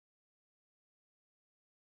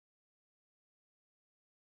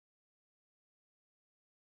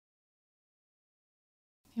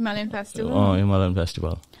Himalayan festival. Himalayan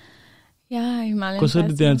festival. Yeah, Himalayan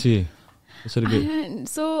कसरी त्यहाँ चाहिँ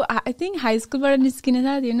So I think high school but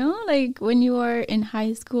you know, like when you are in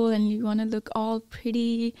high school and you want to look all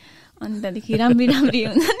pretty and त्यतिखेर राम्री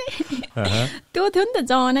हुन्छ नि त्यो थियो नि त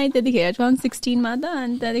जमाना त्यतिखेर 2016 मा त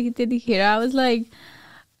अनि त्यतिखेर I was like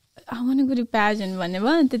I want to go to pageant भन्ने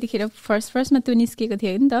भयो त्यतिखेर फर्स्ट मा त्यो निस्केको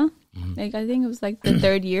थियो नि त like I think it was like the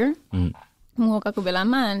third year मौकाको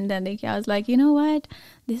बेलामा and then I was like, you know what,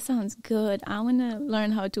 this sounds good. I want to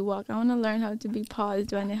learn how to walk. I want to learn how to be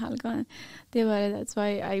paused भन्ने खालको that's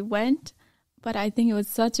why I went. But I think it was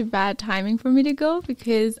such a bad timing for me to go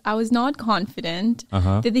because I was not confident.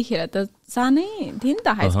 त्यतिखेर त सानै थिएँ नि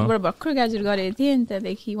त high school बाट भर्खर ग्रेजुएट गरेको थिएँ नि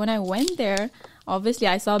त्यदेखि when I went there, obviously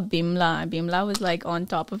I saw Bimla was like on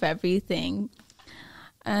top of everything.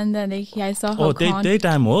 And then I saw her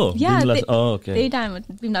daytime okay. Daytime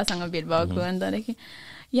Bimla सँग भेट भएको and then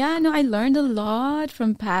yeah, no, I learned a lot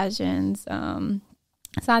from pageants.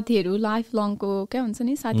 साथीहरु lifelong को के हुन्छ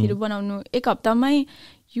नि साथीहरु बनाउनु एक हप्तामै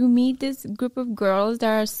you meet this group of girls that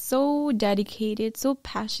are so dedicated, so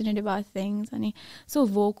passionate about things and so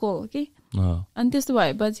vocal, okay? And this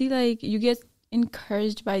way, but see, like you get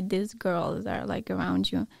encouraged by these girls that are like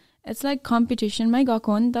around you. It's like competition, my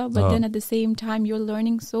gakonda, but then at the same time you're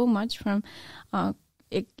learning so much from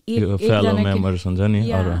your fellow members on journey.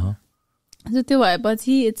 Yeah. So the way, but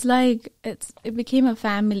see, it's like it became a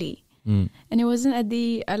family. And it wasn't at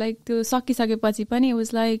the like to saki pachi pani, it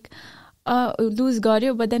was like lose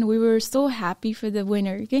garyo, but then we were so happy for the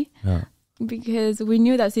winner, okay? Because we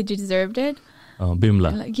knew that she deserved it.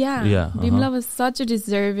 Bimla. Like, Bimla was such a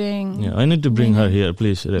deserving. Yeah, I need to bring her here,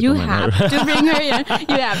 please. You have to bring her here.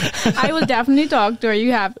 You have. I will definitely talk to her.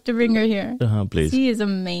 You have to bring her here. Please. She is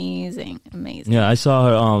amazing. Yeah, I saw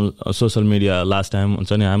her on social media last time.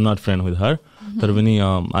 I'm not friend with her.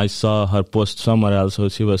 I saw her post somewhere else. So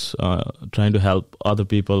she was trying to help other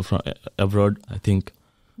people from abroad, I think.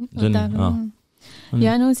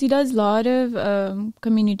 Yeah, no, she does a lot of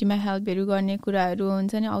community ma help beru गर्ने कुराहरु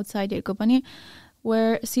हुन्छ नि outside हेरको पनि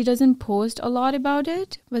where she doesn't post a lot about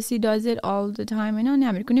it, but she does it all the time. हैन अनि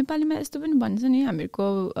हामीहरुको नेपालीमा यस्तो पनि भन्छ नि हामीहरुको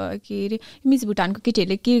के रे मिस भुटानको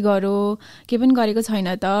केटीहरुले के गर्यो के पनि गरेको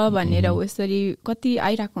छैन त भनेर उसरी कति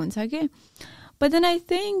आइराको हुन्छ के. But then I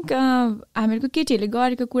think हामीहरुको केटीहरुले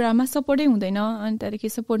गरेको कुरामा सपोर्टै हुँदैन अनि त्यसपछि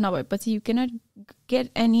सपोर्ट नभएपछि you cannot get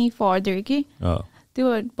any further के. त्यो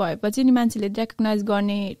भएपछि नि मान्छेले रेकग्नाइज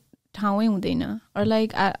गर्ने ठाउँै हुँदैन or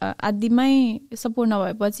like आदिमै सपोर्ट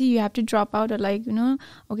नभएपछि you have to drop out or like you know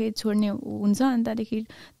okay छोड्ने हुन्छ अनि त्यसपछि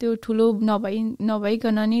त्यो ठुलो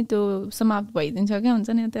नभइकन नि त्यो समाप्त भइदिन्छ के हुन्छ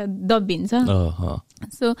नि त्यो दबिन्छ.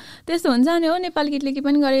 सो त्यस्तो हुन्छ नि हो नेपाली केटीले के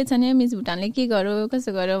पनि गरेको छैन मिस भुटानले के गर्यो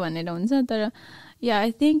कसो गर्यो भनेर हुन्छ तर yeah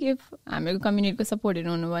I think if हामीहरुको कम्युनिटीको सपोर्टहरु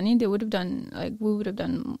हुनु भने they would have done like we would have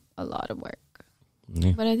done a lot of work.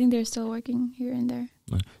 But I think they're still working here and there.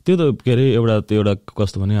 त्यो त के रे एउटा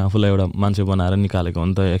कस्तो भने आफुलाई एउटा मान्छे बनाएर निकालेको हो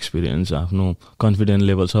नि त एक्सपिरियन्स आफ्नो कन्फिडेन्स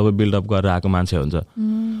लेभल सबै बिल्ड अप गरेर आएको मान्छे हुन्छ.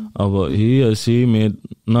 अब he or she may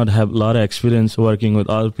not have lot of experience working with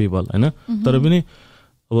other people हैन तर पनि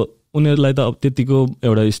अब उनीहरुलाई त अब त्यतिको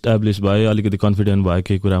एउटा इस्टाब्लिश भयो अलिकति कन्फिडेन्ट भयो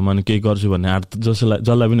केही कुरामा अनि केही गर्छु भन्ने आँट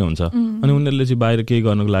जसलाई पनि हुन्छ अनि उनीहरुले चाहिँ बाहिर केही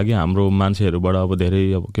गर्नको लागि हाम्रो मान्छेहरुबाट अब धेरै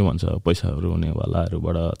अब के भन्छ पैसाहरु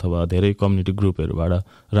हुनेवालाहरुबाट अथवा धेरै कम्युनिटी ग्रुपहरुबाट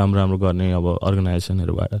राम्रो गर्ने अब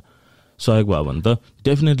अर्गनाइजेसनहरुबाट सहयोग भयो भने त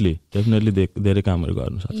डेफिनेटली धेरै कामहरु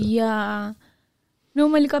गर्न सक्छ. या No,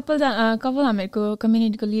 मैले couple हामीहरुको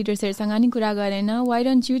कम्युनिटीको लिडर्सहरुसँग नि कुरा गरेन why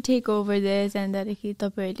don't you take over this and that कि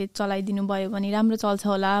तपाईहरुले चलाइदिनु भयो भने राम्रो चल्छ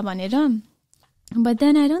होला भनेर. But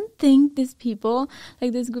then I don't think these people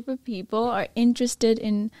like this group of people are interested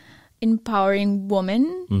in empowering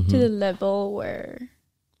women to the level where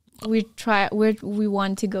we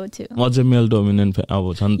want to go to. What's a male dominant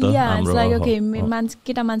अब छ नि त हाम्रो. Yeah, it's like okay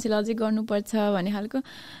केटा मान्छेले अझै गर्नुपर्छ भन्ने खालको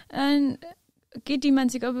and केटी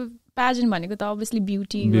मान्छेको अब pageant भनेको त obviously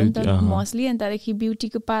beauty हो नि त mostly and त्यसपछि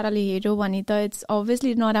ब्युटीको पाराले हेर्यो भने त it's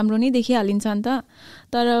obviously नराम्रो नै देखिहालिन्छ नि त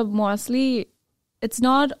तर mostly it's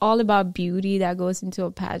not all about beauty that goes into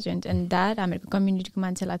a pageant and that हामीहरुको कम्युनिटीको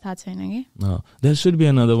मान्छेलाई थाहा छैन के. There should be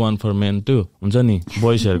another one for men too हुन्छ नि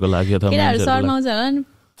boysहरुको लागि अथवा केटाहरु नि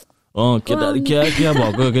क्या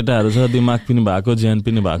भएको केटाहरु छ दिमाग पनि भएको ज्यान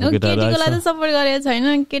पनि भएको केटाहरु केटीको लागि सपोर्ट गरेको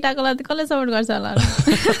छैन केटाको लागि कसले सपोर्ट गर्छ होला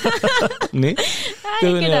नि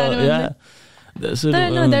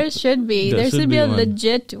there should be a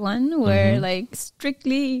legit one where like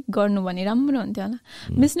strictly गर्नु भने राम्रो हुन्थ्यो होला.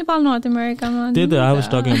 मिस नेपाल नर्थ अमेरिकामा त्यही त I was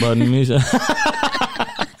talking about miss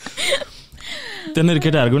त्यनेर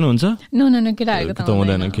केटाहरुको पनि हुन्छ no केटाहरुको त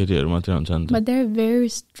हुँदैन केटीहरु मात्रै हुन्छ नि त. But they're very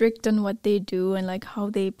strict on what they do and like how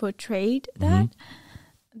they portrayed that.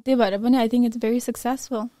 त्यही भएर पनि I think it's very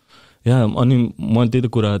successful. अनि म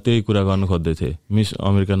त्यही कुरा गर्न खोज्दै थिएँ miss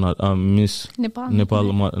America miss Nepal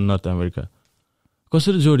north America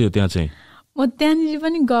कसरी जोड्यो त्यहाँ चाहिँ म त्यहाँनिर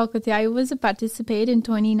पनि गएको थिएँ I was a participant in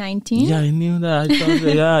 2019. Yeah, I knew that.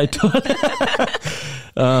 I thought.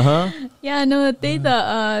 Yeah, no, त्यही त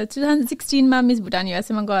 2016 मा मिस भुटान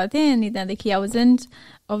USA मा गएको थिएँ अनि त्यहाँदेखि I wasn't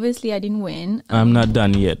obviously I didn't win. I'm not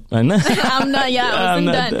done yet. I'm not, I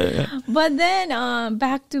wasn't done. But then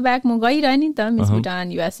back to back म गइरहे नि त मिस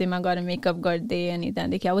भुटान USA मा गएर मेकअप गर्दै अनि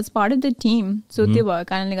त्यहाँदेखि I was part of the team. So त्यो भएको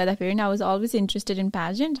कारणले गर्दाखेरि I was always interested in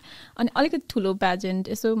pageant. अनि अलिकति ठुलो pageant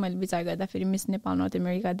यसो मैले विचार गर्दाखेरि मिस नेपाल नर्थ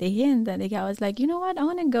अमेरिका देखेँ अनि त्यहाँदेखि I was like, you know what, I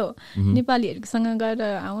want to go. नेपालीहरूसँग गएर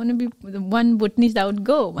I want to be the one Bhutanese that would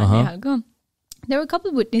go भन्ने खालको. There were a couple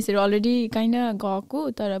of witnesses already kind of gako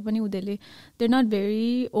tara pani udele they're not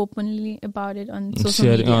very openly about it on social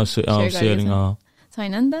media sharing so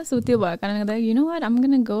inanda so tyo bhako karanle garda you know what I'm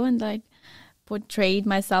going to go and like portray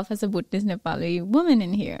myself as a Bhutanese Nepali woman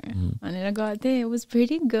in here and I got there it was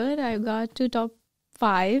pretty good I got to top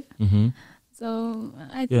 5 so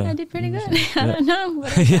I think I did pretty good. I don't know.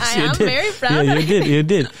 But yes, I am very proud. Yeah, you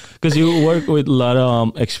did. Because you work with a lot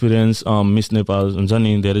of experience. Miss Nepal,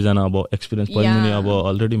 there is an experience. Yeah.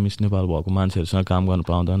 Already Miss Nepal,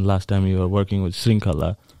 last time you were working with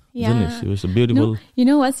Srinkala. Yeah. It was a beautiful. No, you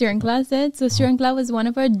know what Srinkala said? So Srinkala was one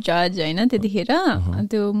of our judge.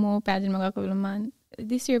 त्यो म pageant मा गएको बेलामा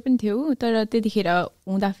this year पनि थियो तर त्यतिखेर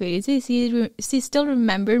हुँदाखेरि चाहिँ she still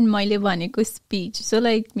remembered मैले भनेको speech so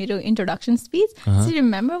like मेरो introduction speech she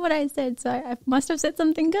remember what I said so I must have said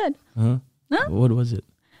something good. What was it?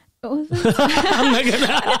 I'm not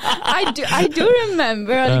gonna I do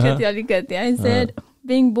remember alikati. I said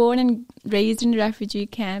being born and raised in a refugee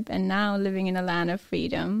camp and now living in a land of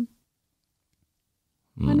freedom.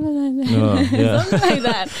 What was I saying? Something like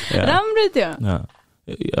that. राम्रो थियो.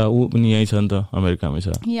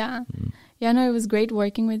 Yeah, no, it was great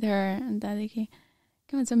working with her and त्यहाँदेखि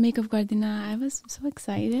के भन्छ makeup गर्दिन I was so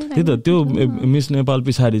excited. त्यो miss Nepal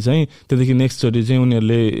पछाडि चाहिँ त्यदेखि next चोटि चाहिँ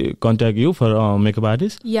उनीहरूले contact you for makeup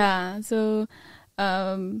artist yeah so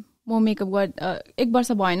म मेकअप एक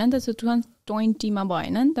वर्ष भएन नि त सो 2020 मा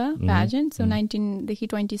भएन नि त पेजेन्ट सो 19 देखि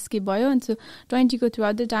 20 स्किप भयो अनि सो 20 को through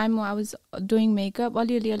out the time I was doing makeup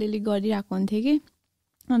अलिअलि गरिरहेको हुन्थेँ कि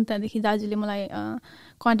अनि त्यहाँदेखि दाजुले मलाई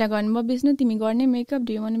कन्ट्याक्ट गर्नुभयो विष्णु तिमी गर्ने makeup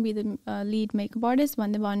do you want to be the lead makeup artist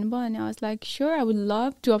भन्दै भन्नुभयो अनि I was like sure I would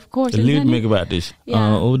love to of course lead makeup artist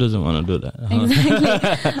who doesn't want to do that exactly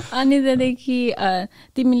अनि त्यहाँदेखि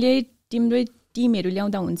तिमीले तिम्रो टिमहरू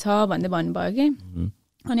ल्याउँदा हुन्छ भन्दै भन्नुभयो कि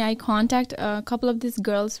अनि I contact couple of this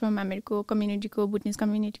girls from अमेरिको कम्युनिटीको Bhutanese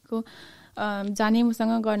कम्युनिटीको जाने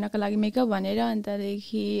मसँग गर्नको लागि मेकअप भनेर अनि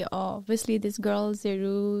त्यहाँदेखि obviously this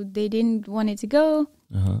गर्ल्सहरू they didn't want to go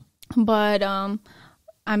but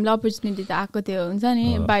हामीलाई अपर्च्युनिटी त आएको थियो हुन्छ नि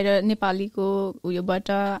बाहिर नेपालीको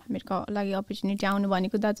उयोबाट हामीहरूको लागि अपर्च्युनिटी आउनु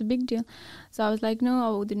भनेको that's a big deal so I was like no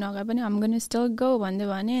अब उनीहरू नगए पनि आम गोना स्टिल गो भन्दै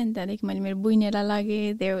भने अनि त्यहाँदेखि मैले मेरो बुइनेलाई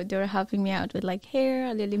लागेँ देवर helping me out with like hair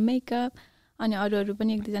अलिअलि मेकअप अनि अरू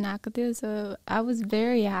पनि एक दुईजना आएको थियो so I was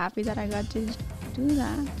very happy that I got to do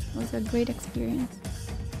that was a great experience